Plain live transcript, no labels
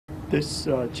This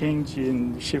change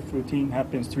in shift routine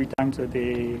happens 3 times a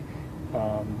day,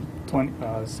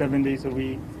 7 days a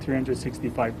week,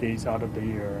 365 days out of the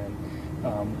year.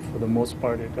 And for the most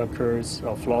part, it occurs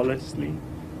flawlessly.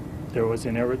 There was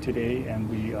an error today, and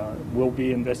we will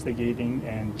be investigating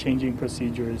and changing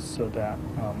procedures so that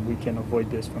we can avoid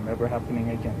this from ever happening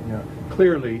again. Yeah.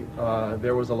 Clearly,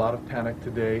 there was a lot of panic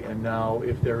today, and now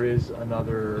if there is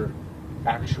another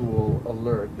actual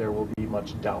alert, there will be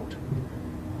much doubt.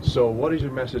 So what is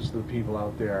your message to the people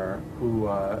out there who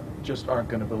just aren't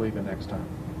going to believe it next time?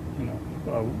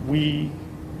 We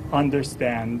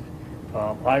understand.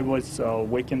 I was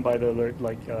wakened by the alert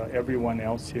like everyone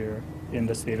else here in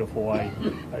the state of Hawaii.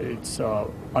 It's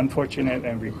unfortunate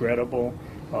and regrettable.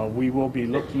 We will be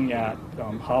looking at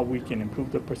how we can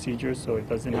improve the procedures so it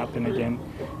doesn't happen again.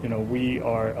 We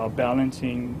are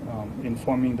balancing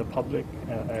informing the public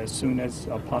as soon as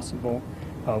possible.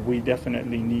 We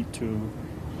definitely need to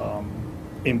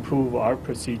improve our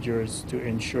procedures to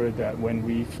ensure that when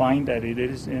we find that it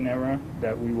is in error,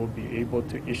 that we will be able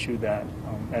to issue that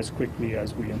as quickly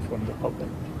as we inform the public.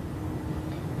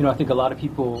 I think a lot of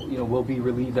people, will be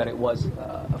relieved that it was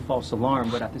a false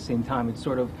alarm, but at the same time, it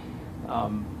sort of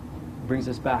brings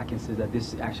us back and says that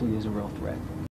this actually is a real threat.